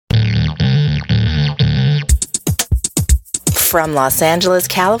From Los Angeles,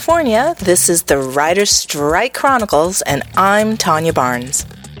 California, this is the Writers' Strike Chronicles, and I'm Tanya Barnes.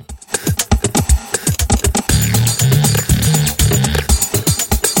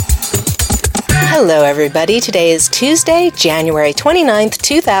 Hello, everybody. Today is Tuesday, January 29th,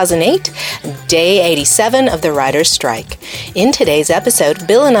 2008, day 87 of the Writers' Strike. In today's episode,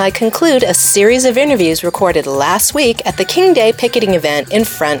 Bill and I conclude a series of interviews recorded last week at the King Day picketing event in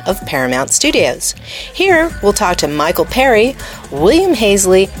front of Paramount Studios. Here, we'll talk to Michael Perry, William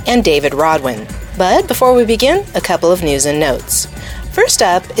Hazley, and David Rodwin. But before we begin, a couple of news and notes. First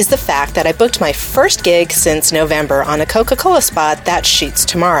up is the fact that I booked my first gig since November on a Coca-Cola spot that shoots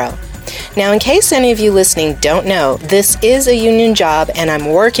tomorrow. Now, in case any of you listening don't know, this is a union job and I'm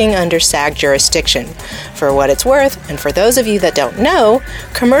working under SAG jurisdiction. For what it's worth, and for those of you that don't know,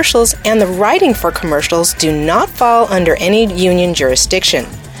 commercials and the writing for commercials do not fall under any union jurisdiction.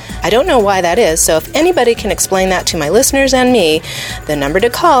 I don't know why that is, so if anybody can explain that to my listeners and me, the number to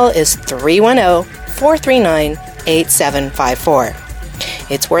call is 310-439-8754.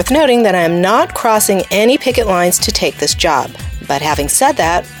 It's worth noting that I am not crossing any picket lines to take this job. But having said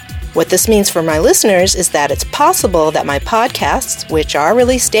that, what this means for my listeners is that it's possible that my podcasts, which are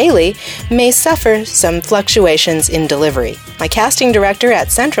released daily, may suffer some fluctuations in delivery. My casting director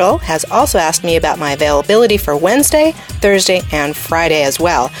at Central has also asked me about my availability for Wednesday, Thursday, and Friday as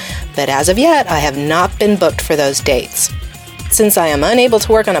well, but as of yet, I have not been booked for those dates. Since I am unable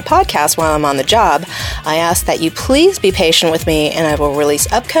to work on a podcast while I'm on the job, I ask that you please be patient with me and I will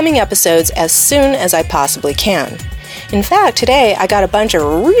release upcoming episodes as soon as I possibly can. In fact, today I got a bunch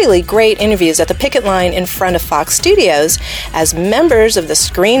of really great interviews at the picket line in front of Fox Studios as members of the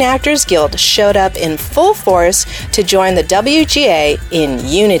Screen Actors Guild showed up in full force to join the WGA in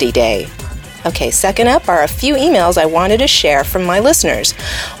Unity Day. Okay, second up are a few emails I wanted to share from my listeners.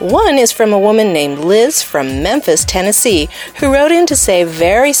 One is from a woman named Liz from Memphis, Tennessee, who wrote in to say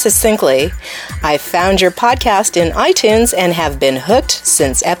very succinctly, "I found your podcast in iTunes and have been hooked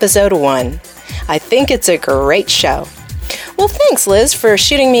since episode 1. I think it's a great show." Well, thanks, Liz, for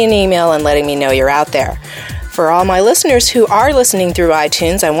shooting me an email and letting me know you're out there. For all my listeners who are listening through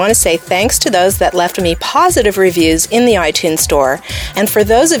iTunes, I want to say thanks to those that left me positive reviews in the iTunes store. And for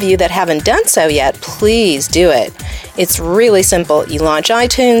those of you that haven't done so yet, please do it. It's really simple. You launch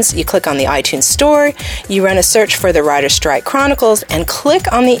iTunes, you click on the iTunes store, you run a search for the Writers' Strike Chronicles, and click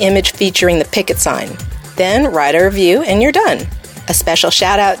on the image featuring the picket sign. Then write a review and you're done. A special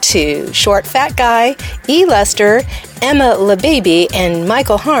shout out to Short Fat Guy, E. Lester, Emma LaBaby, and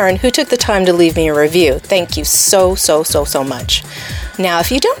Michael Harn, who took the time to leave me a review. Thank you so much. Now,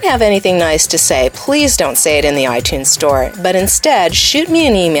 if you don't have anything nice to say, please don't say it in the iTunes store, but instead shoot me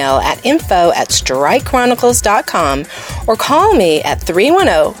an email at info@strikechronicles.com or call me at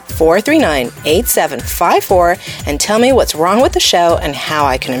 310-439-8754 and tell me what's wrong with the show and how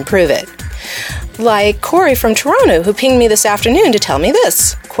I can improve it. Like Corey from Toronto, who pinged me this afternoon to tell me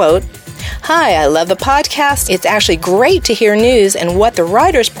this, quote, "Hi, I love the podcast. It's actually great to hear news and what the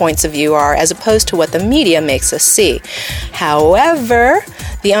writers' points of view are as opposed to what the media makes us see. However,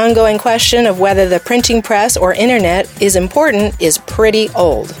 the ongoing question of whether the printing press or internet is important is pretty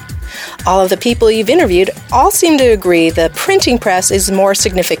old. All of the people you've interviewed all seem to agree the printing press is more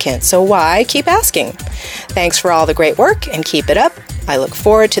significant, so why keep asking? Thanks for all the great work and keep it up. I look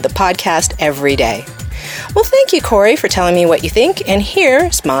forward to the podcast every day." Well, thank you, Corey, for telling me what you think, and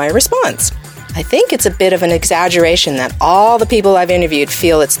here's my response. I think it's a bit of an exaggeration that all the people I've interviewed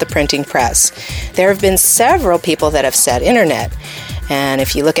feel it's the printing press. There have been several people that have said internet. And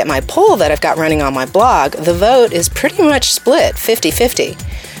if you look at my poll that I've got running on my blog, the vote is pretty much split, 50-50.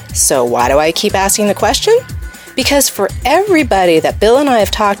 So why do I keep asking the question? Because for everybody that Bill and I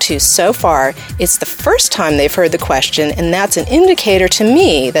have talked to so far, it's the first time they've heard the question, and that's an indicator to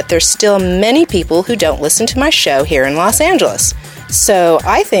me that there's still many people who don't listen to my show here in Los Angeles. So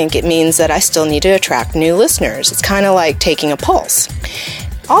I think it means that I still need to attract new listeners. It's kind of like taking a pulse.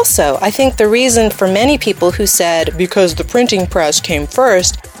 Also, I think the reason for many people who said, because the printing press came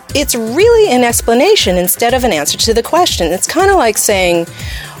first, it's really an explanation instead of an answer to the question. It's kind of like saying,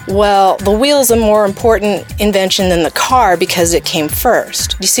 well, the wheel's a more important invention than the car because it came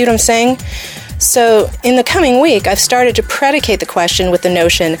first. Do you see what I'm saying? So in the coming week, I've started to predicate the question with the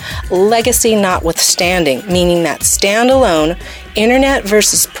notion legacy notwithstanding, meaning that standalone, internet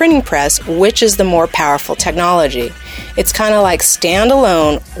versus printing press, which is the more powerful technology? It's kind of like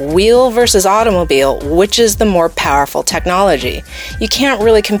standalone, wheel versus automobile, which is the more powerful technology. You can't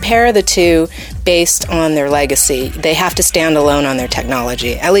really compare the two based on their legacy. They have to stand alone on their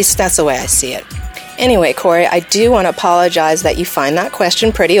technology. At least that's the way I see it. Anyway, Corey, I do want to apologize that you find that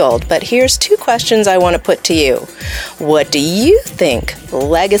question pretty old, but here's 2 questions I want to put to you. What do you think,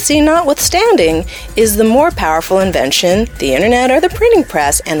 legacy notwithstanding, is the more powerful invention, the internet or the printing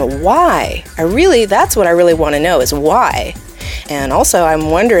press, and why? That's what I really want to know, is why. And also, I'm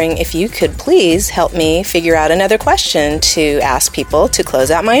wondering if you could please help me figure out another question to ask people to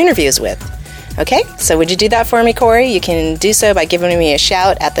close out my interviews with. Okay, so would you do that for me, Corey? You can do so by giving me a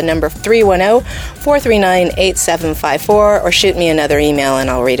shout at the number 310-439-8754 or shoot me another email and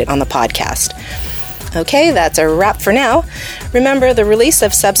I'll read it on the podcast. Okay, that's a wrap for now. Remember, the release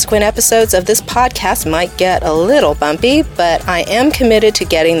of subsequent episodes of this podcast might get a little bumpy, but I am committed to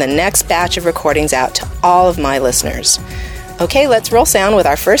getting the next batch of recordings out to all of my listeners. Okay, let's roll sound with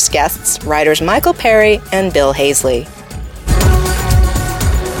our first guests, writers Michael Perry and Bill Hazley.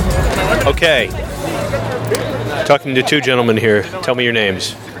 Okay, talking to 2 gentlemen here. Tell me your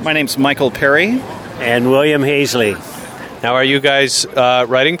names. My name's Michael Perry. And William Hazley. Now, are you guys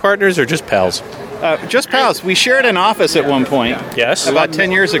writing partners or just pals? Just pals. We shared an office at one point. Yes. About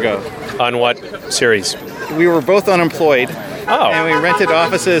 10 years ago. On what series? We were both unemployed. Oh. And we rented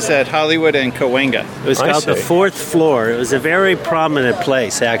offices at Hollywood and Cahuenga. It was called the 4th Floor. It was a very prominent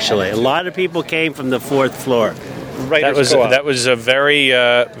place, actually. A lot of people came from the 4th floor. That was a very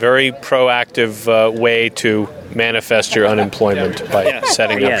proactive way to manifest your unemployment by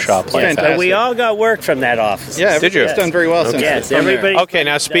setting up shop like that. And we all got work from that office. Yeah, did you? It's done very well since. Yes, everybody. Okay,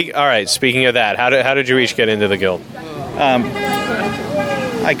 now speaking of that, how did you each get into the guild?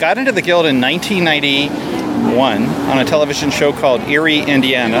 I got into the guild in 1991 on a television show called Erie,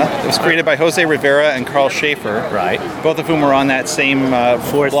 Indiana. It was created by Jose Rivera and Carl Schaefer. Right. Both of whom were on that same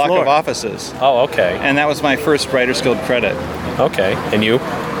 4th block floor of offices. Oh, okay. And that was my first Writers Guild credit. Okay, and you?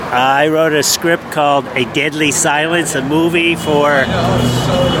 I wrote a script called A Deadly Silence, a movie for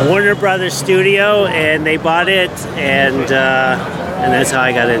Warner Brothers Studio, and they bought it, and that's how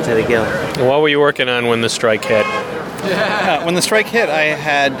I got into the guild. What were you working on when the strike hit? When the strike hit, I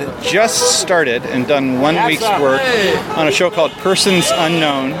had just started and done 1 week's work on a show called Persons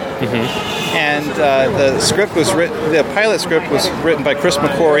Unknown. Mm-hmm. And the pilot script was written by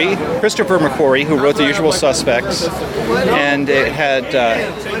Christopher McQuarrie, who wrote The Usual Suspects. And it had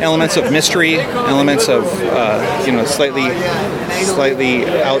elements of mystery, elements of slightly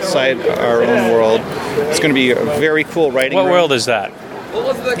outside our own world. It's going to be a very cool writing. What world is that?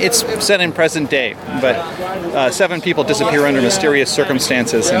 It's set in present day, but 7 people disappear under mysterious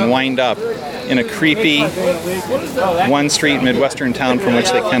circumstances and wind up in a creepy one-street Midwestern town from which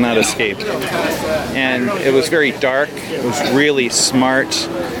they cannot escape. And it was very dark. It was really smart.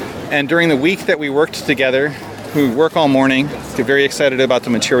 And during the week that we worked together, we would work all morning, get very excited about the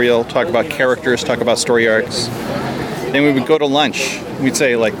material, talk about characters, talk about story arcs. Then we would go to lunch. We'd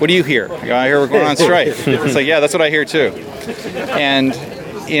say, what do you hear? I hear we're going on strike. It's like, yeah, that's what I hear too. And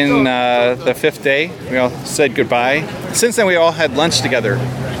in the 5th day, we all said goodbye. Since then, we all had lunch together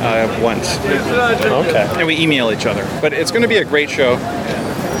once. Okay. And we email each other. But it's going to be a great show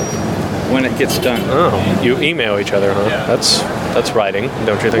when it gets done. Oh, you email each other, huh? Yeah. That's writing,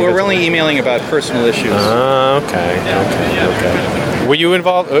 don't you think? We're only emailing about personal issues. Okay. Were you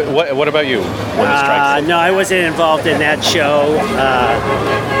involved? What about you when the strike? No, I wasn't involved in that show.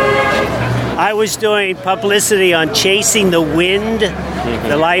 I was doing publicity on Chasing the Wind,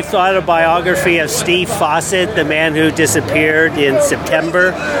 the life autobiography of Steve Fawcett, the man who disappeared in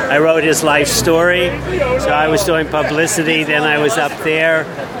September. I wrote his life story, so I was doing publicity. Then I was up there,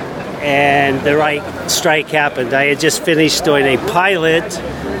 and the strike happened. I had just finished doing a pilot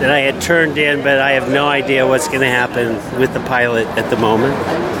that I had turned in, but I have no idea what's going to happen with the pilot at the moment,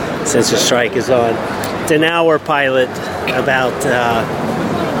 since the strike is on. It's an hour pilot about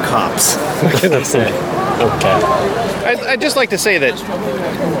cops. What can I say? Okay. I'd just like to say that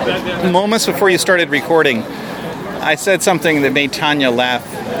moments before you started recording, I said something that made Tanya laugh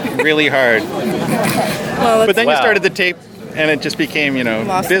really hard. But then you started the tape, and it just became,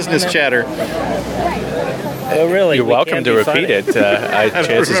 business chatter. Oh, really? You're welcome to repeat it.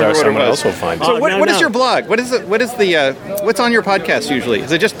 Chances are someone else will find it. So what is your blog? What's on your podcast usually?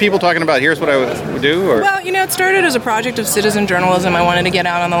 Is it just people talking about here's what I would do? Or? Well, it started as a project of citizen journalism. I wanted to get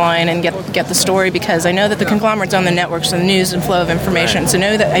out on the line and get the story because I know that the conglomerates own the networks and the news and flow of information. So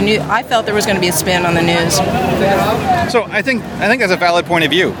I felt there was going to be a spin on the news. So I think that's a valid point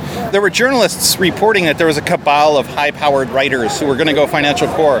of view. There were journalists reporting that there was a cabal of high-powered writers who were going to go financial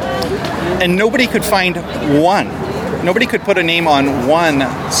core, and nobody could find one. Nobody could put a name on one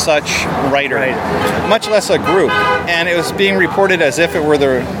such writer, much less a group. And it was being reported as if it were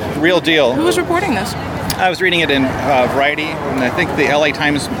the real deal. Who was reporting this? I was reading it in Variety, and I think the LA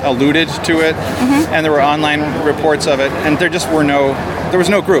Times alluded to it, and there were online reports of it, and there was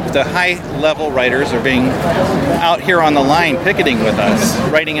no group. The high-level writers are being out here on the line picketing with us,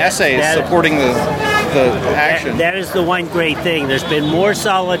 writing essays, supporting the action. That is the one great thing. There's been more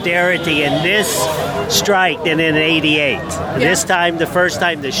solidarity in this strike than in 88. Yeah. This time, the first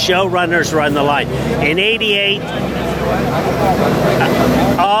time, the showrunners were on the line. In 88,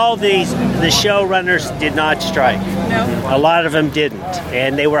 all the showrunners did not strike. No. A lot of them didn't.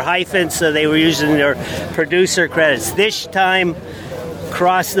 And they were hyphens, so they were using their producer credits. This time,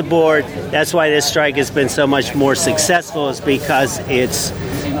 across the board, that's why this strike has been so much more successful, is because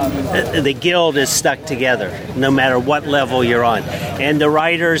the guild is stuck together, no matter what level you're on. And the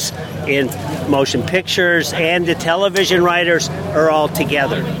writers in motion pictures and the television writers are all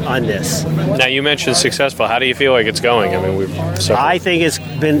together on this. Now, you mentioned successful. How do you feel like it's going? I mean, I think it's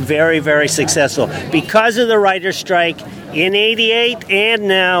been very, very successful. Because of the writer's strike in 88 and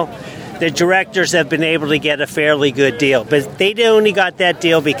now, the directors have been able to get a fairly good deal. But they only got that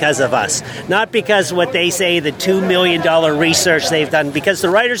deal because of us. Not because what they say, the $2 million research they've done, because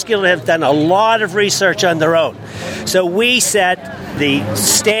the Writers Guild have done a lot of research on their own. So we set the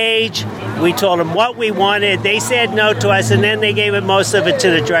stage, we told them what we wanted, they said no to us, and then they gave most of it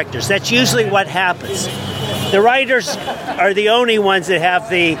to the directors. That's usually what happens. The writers are the only ones that have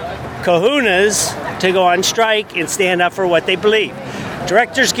the kahunas to go on strike and stand up for what they believe.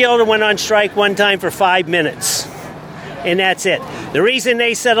 Directors Guild went on strike one time for 5 minutes, and that's it. The reason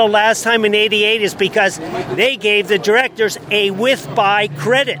they settled last time in 88 is because they gave the directors a with-buy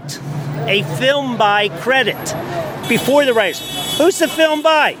credit, a film buy credit, before the writers. Who's the film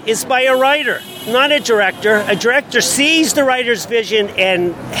by? It's by a writer, not a director. A director sees the writer's vision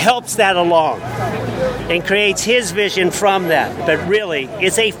and helps that along and creates his vision from that. But really,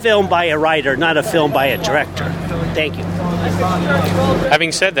 it's a film by a writer, not a film by a director. Thank you.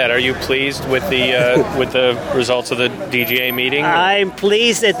 Having said that, are you pleased with the results of the DGA meeting? I'm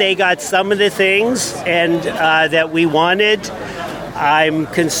pleased that they got some of the things and that we wanted. I'm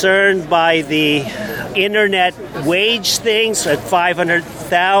concerned by the internet wage things at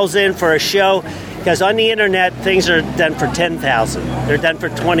 $500,000 for a show, because on the internet things are done for $10,000. They're done for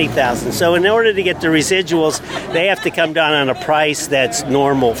 $20,000. So in order to get the residuals, they have to come down on a price that's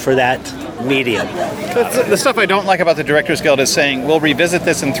normal for that medium. The stuff I don't like about the Directors Guild is saying we'll revisit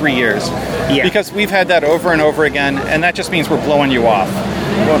this in 3 years, because we've had that over and over again, and that just means we're blowing you off.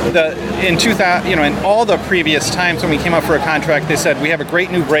 In 2000, in all the previous times when we came up for a contract, they said we have a great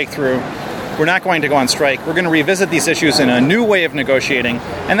new breakthrough. We're not going to go on strike. We're going to revisit these issues in a new way of negotiating,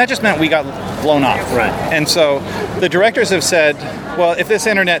 and that just meant we got blown off. Right. And so the directors have said, well, if this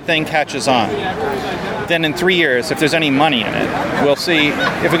internet thing catches on, then in 3 years, if there's any money in it, we'll see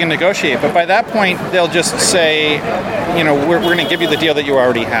if we can negotiate. But by that point, they'll just say, we're going to give you the deal that you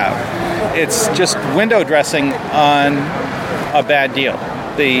already have. It's just window dressing on a bad deal.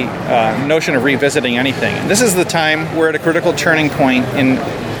 The notion of revisiting anything. And this is the time we're at a critical turning point.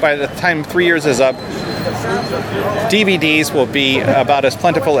 By the time 3 years is up, DVDs will be about as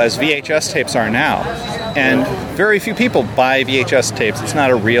plentiful as VHS tapes are now. And very few people buy VHS tapes. It's not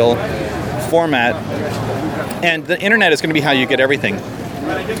a real format. And the internet is going to be how you get everything.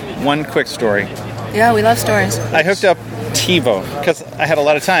 One quick story. Yeah, we love stories. I hooked up TiVo because I had a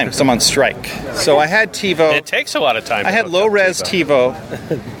lot of time because I'm on strike. So I had TiVo. It takes a lot of time. I had low-res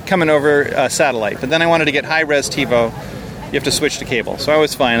TiVo coming over satellite, but then I wanted to get high-res TiVo. You have to switch to cable. So I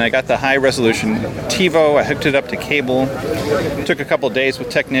was fine. I got the high-resolution TiVo. I hooked it up to cable. It took a couple days with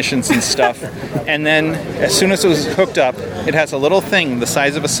technicians and stuff. And then as soon as it was hooked up, it has a little thing the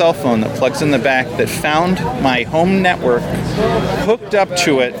size of a cell phone that plugs in the back that found my home network, hooked up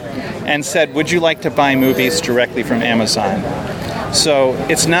to it, and said, would you like to buy movies directly from Amazon? So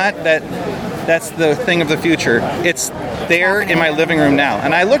it's not that that's the thing of the future. It's there in my living room now.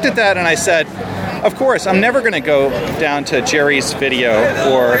 And I looked at that and I said, of course, I'm never going to go down to Jerry's Video,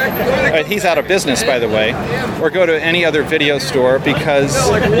 or he's out of business, by the way, or go to any other video store because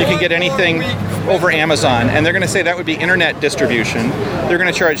you can get anything over Amazon, and they're going to say that would be internet distribution. They're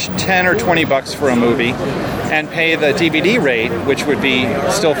going to charge $10 or $20 for a movie and pay the DVD rate, which would be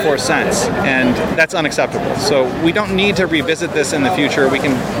still 4 cents, and that's unacceptable. So we don't need to revisit this in the future. We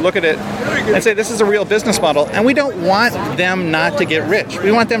can look at it and say this is a real business model, and we don't want them not to get rich.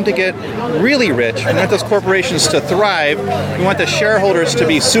 We want them to get really rich rich. We want those corporations to thrive. We want the shareholders to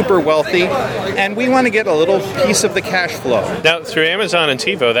be super wealthy. And we want to get a little piece of the cash flow. Now, through Amazon and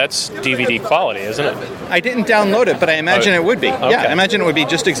TiVo, that's DVD quality, isn't it? I didn't download it, but I imagine it would be. Okay. Yeah, I imagine it would be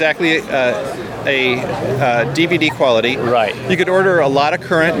just exactly a DVD quality. Right. You could order a lot of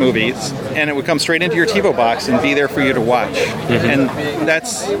current movies, and it would come straight into your TiVo box and be there for you to watch. And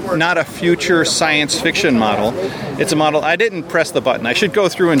that's not a future science fiction model. It's a model. I didn't press the button. I should go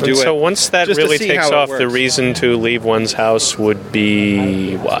through and do it. So once that just to really see takes how it off, the works. reason to leave one's house would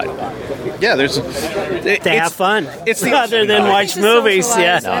be what? Yeah, there's To have fun. It's the rather than watch To movies.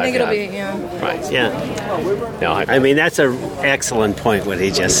 socialize. Yeah. I think No, it'll be, Right. Yeah. No, I mean, that's an excellent point, what he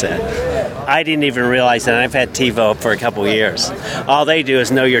just said. I didn't even realize that. I've had TiVo for a couple years. All they do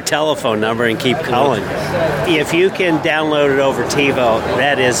is know your telephone number and keep calling. If you can download it over TiVo,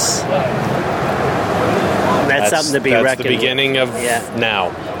 that's something to be that's reckoned the beginning of Yeah.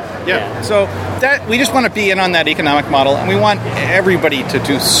 now. Yeah. So that we just want to be in on that economic model, and we want everybody to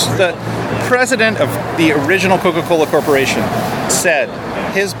do. The president of the original Coca-Cola Corporation said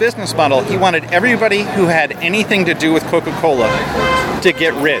his business model. He wanted everybody who had anything to do with Coca-Cola to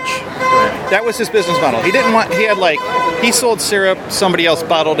get rich. That was his business model. He didn't want. He sold syrup. Somebody else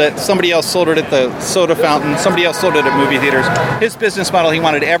bottled it. Somebody else sold it at the soda fountain. Somebody else sold it at movie theaters. His business model. He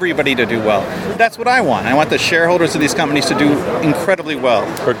wanted everybody to do well. That's what I want. I want the shareholders of these companies to do incredibly well.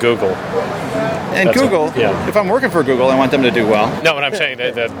 Or Google. And That's Google, yeah. if I'm working for Google, I want them to do well. No, what I'm saying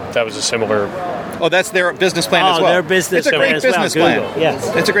that was a similar. Oh, that's their business plan as Oh, well. their business It's a great plan as well, business plan. Google,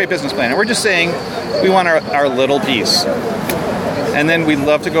 yes. It's a great business plan. And we're just saying we want our little piece. And then we'd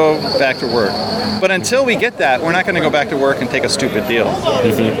love to go back to work. But until we get that, we're not going to go back to work and take a stupid deal.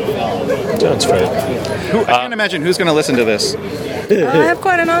 Sounds fair. I can't imagine who's going to listen to this. I have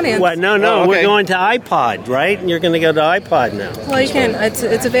quite an audience. Well, no, Oh, okay. we're going to iPod, right? And you're going to go to iPod now. Well, you can. It's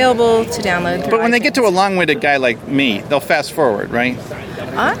available to download. But when they get to a long-winded guy like me, they'll fast forward, right?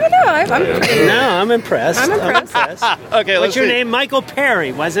 I don't know. I'm No, I'm impressed. I'm impressed. Okay, What's your name? Michael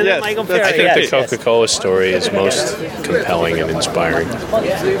Perry, wasn't Yes, it? Michael that's- Perry. I think yes, the Coca-Cola story is most compelling and inspiring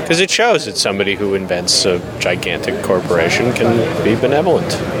because it shows that somebody who invents a gigantic corporation can be benevolent.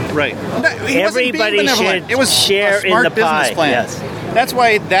 Right. No, he wasn't being Everybody benevolent. should It was share a smart in the business pie, plan. yes. That's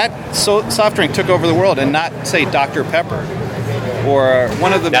why that soft drink took over the world, and not say Dr. Pepper or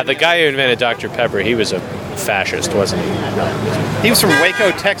one of the. Now, the guy who invented Dr. Pepper, he was a fascist, wasn't he? He was from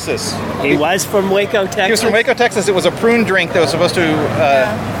Waco, Texas. He was from Waco, Texas. He was from Waco, Texas. It was a prune drink that was supposed to.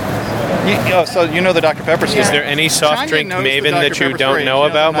 So you know the Dr. Pepper story. Is there any soft Tanya drink knows the Maven Dr. that you Pepper don't story. know She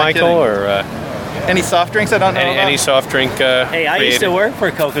knows about, I'm not Michael? kidding. Or Any soft drinks I don't know about? any soft drink? Hey, I used to work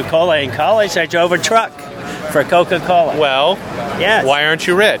for Coca-Cola in college. I drove a truck for Coca-Cola. Well, Yes. why aren't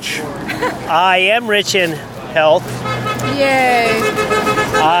you rich? I am rich in health. Yay!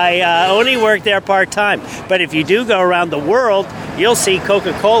 I only work there part-time. But if you do go around the world, you'll see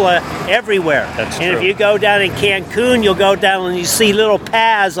Coca-Cola everywhere. That's and true. if you go down in Cancun, you'll go down and you see little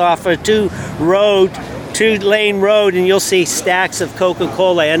paths off a two-lane road, and you'll see stacks of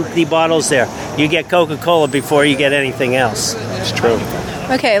Coca-Cola, empty bottles there. You get Coca-Cola before you get anything else. It's true.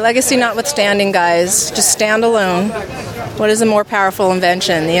 Okay, legacy notwithstanding, guys, just stand alone. What is a more powerful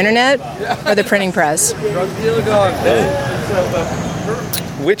invention, the internet or the printing press?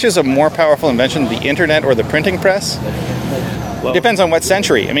 Which is a more powerful invention, the internet or the printing press? Depends on what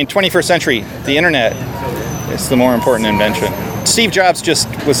century. I mean, 21st century, the internet is the more important invention. Steve Jobs just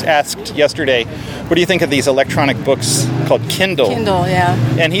was asked yesterday, what do you think of these electronic books called Kindle? Kindle, yeah.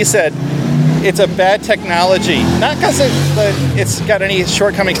 And he said, it's a bad technology. Not because it's got any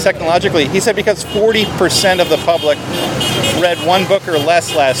shortcomings technologically. He said because 40% of the public read one book or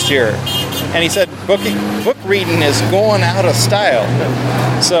less last year. And he said book reading is going out of style.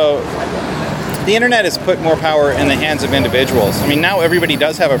 So the internet has put more power in the hands of individuals. I mean, now everybody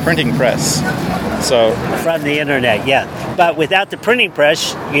does have a printing press. So From the internet, yeah. But without the printing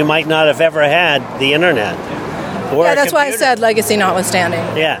press, you might not have ever had the internet. Or Yeah, a that's why I computer. said legacy notwithstanding.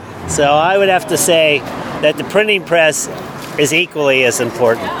 Yeah. So I would have to say that the printing press is equally as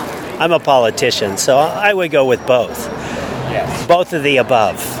important. I'm a politician, so I would go with both. Both of the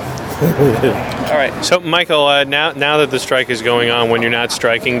above. all right. So, Michael, now that the strike is going on, when you're not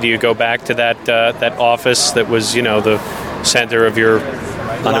striking, do you go back to that office that was, the center of your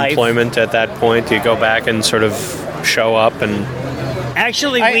unemployment at that point? Do you go back and sort of show up and?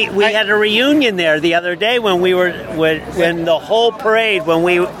 Actually, we had a reunion there the other day when the whole parade, when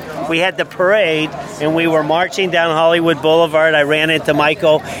we had the parade and we were marching down Hollywood Boulevard. I ran into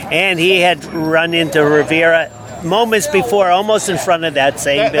Michael, and he had run into Rivera moments before, almost in front of that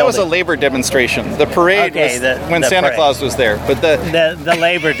same building. That was a labor demonstration. The parade was when Santa Claus was there. But the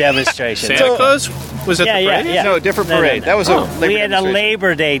labor demonstration. Santa Claus? Was it the parade? Yeah. No, different parade. No. That was a labor We had a demonstration.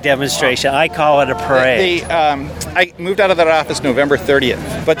 Labor Day demonstration. I call it a parade. I moved out of that office November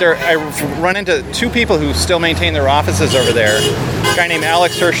 30th, but I run into two people who still maintain their offices over there. A guy named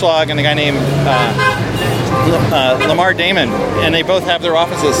Alex Hirschlag and a guy named Lamar Damon, and they both have their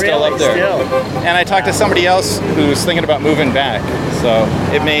offices still up there. And I talked to somebody else who's thinking about moving back, so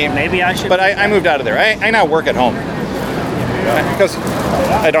it Maybe I should. But I moved out of there. I now work at home because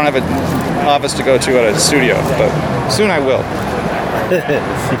I don't have an office to go to at a studio, but soon I will.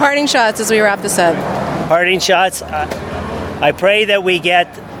 Parting shots as we wrap this up. Parting shots. I pray that we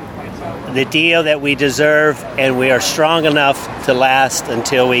get the deal that we deserve, and we are strong enough to last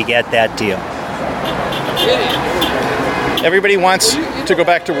until we get that deal. Everybody wants to go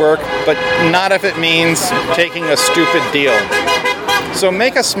back to work, but not if it means taking a stupid deal. So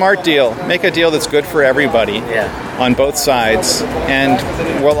make a smart deal. Make a deal that's good for everybody on both sides, and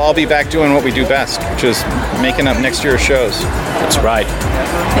we'll all be back doing what we do best, which is making up next year's shows. That's right.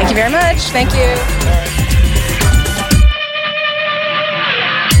 Thank you very much. Thank you.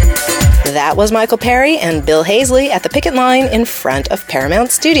 That was Michael Perry and Bill Hazley at the picket line in front of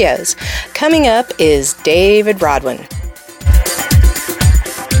Paramount Studios. Coming up is David Rodwin.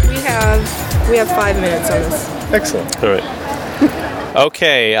 We have 5 minutes on this. Excellent. All right.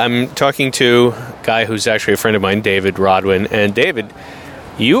 Okay, I'm talking to a guy who's actually a friend of mine, David Rodwin. And David,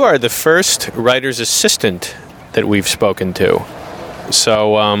 you are the first writer's assistant that we've spoken to.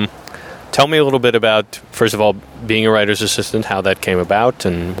 So tell me a little bit about, first of all, being a writer's assistant, how that came about,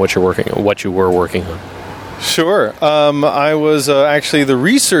 and what you were working on. Sure. I was actually the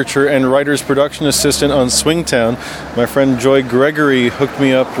researcher and writer's production assistant on Swingtown. My friend Joy Gregory hooked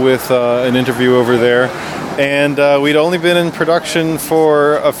me up with an interview over there. And we'd only been in production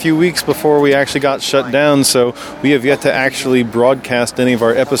for a few weeks before we actually got shut down, so we have yet to actually broadcast any of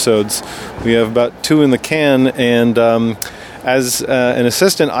our episodes. We have about 2 in the can, and as an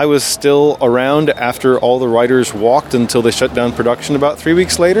assistant, I was still around after all the writers walked until they shut down production about 3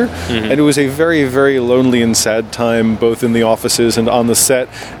 weeks later. Mm-hmm. And it was a very, very lonely and sad time, both in the offices and on the set,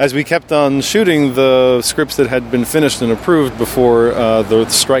 as we kept on shooting the scripts that had been finished and approved before the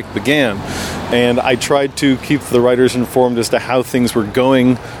strike began. And I tried to keep the writers informed as to how things were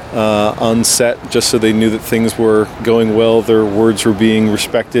going on set, just so they knew that things were going well, their words were being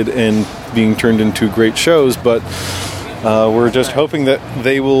respected and being turned into great shows. But we're just hoping that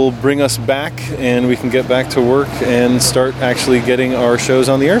they will bring us back and we can get back to work and start actually getting our shows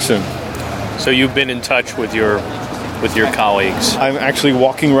on the air soon. So you've been in touch with your colleagues. I'm actually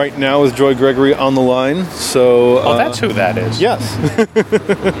walking right now with Joy Gregory on the line. So that's who that is. Yes.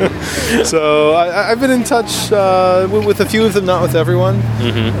 So I've been in touch with a few of them, not with everyone.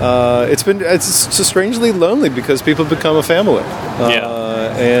 Mm-hmm. It's just strangely lonely because people become a family.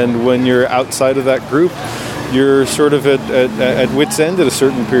 And when you're outside of that group, you're sort of at wit's end at a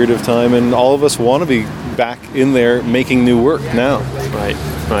certain period of time, and all of us want to be back in there making new work now.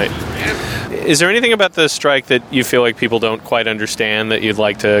 Right. Is there anything about the strike that you feel like people don't quite understand that you'd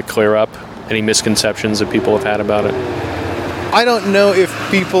like to clear up? Any misconceptions that people have had about it? I don't know if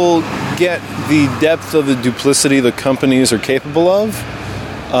people get the depth of the duplicity the companies are capable of.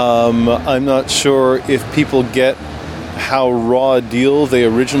 I'm not sure if people get how raw a deal they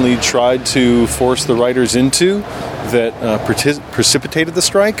originally tried to force the writers into that precipitated the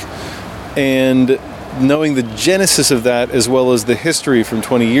strike. And knowing the genesis of that, as well as the history from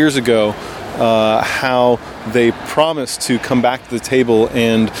 20 years ago, how they promised to come back to the table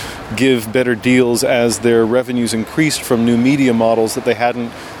and give better deals as their revenues increased from new media models that they hadn't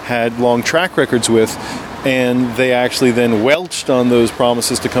had long track records with. And they actually then welched on those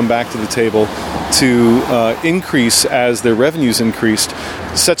promises to come back to the table to increase as their revenues increased,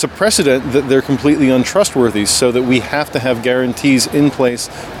 sets a precedent that they're completely untrustworthy, so that we have to have guarantees in place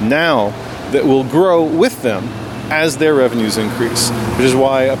now that will grow with them as their revenues increase, which is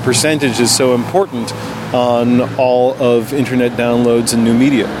why a percentage is so important on all of internet downloads and new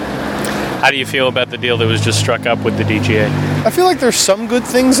media. How do you feel about the deal that was just struck up with the DGA? I feel like there's some good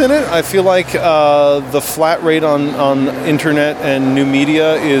things in it. I feel like the flat rate on internet and new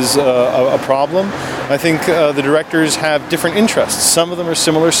media is a problem. I think the directors have different interests. Some of them are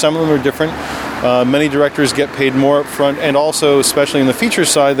similar, some of them are different. Many directors get paid more up front, and also, especially in the feature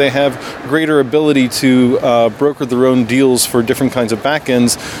side, they have greater ability to broker their own deals for different kinds of back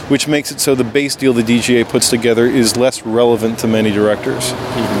ends, which makes it so the base deal the DGA puts together is less relevant to many directors.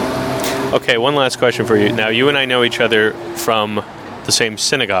 Mm-hmm. Okay, one last question for you. Now, you and I know each other from the same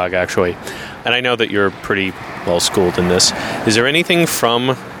synagogue, actually, and I know that you're pretty well-schooled in this. Is there anything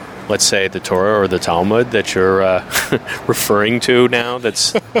from, let's say, the Torah or the Talmud that you're referring to now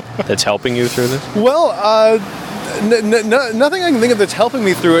that's helping you through this? Well, nothing I can think of that's helping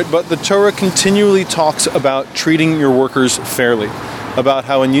me through it, but the Torah continually talks about treating your workers fairly, about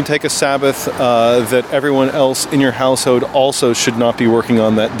how when you take a Sabbath, that everyone else in your household also should not be working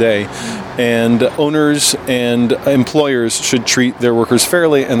on that day. And owners and employers should treat their workers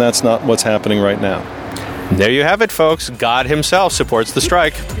fairly, and that's not what's happening right now. There you have it, folks. God himself supports the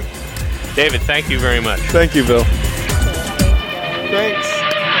strike. David, thank you very much. Thank you, Bill. Thanks.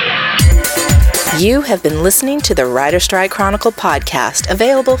 You have been listening to the Writer Strike Chronicle podcast,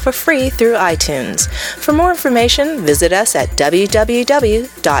 available for free through iTunes. For more information, visit us at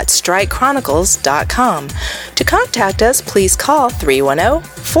www.strikechronicles.com. To contact us, please call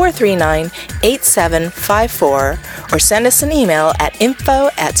 310-439-8754 or send us an email at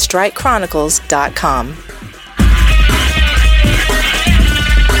info@strikechronicles.com.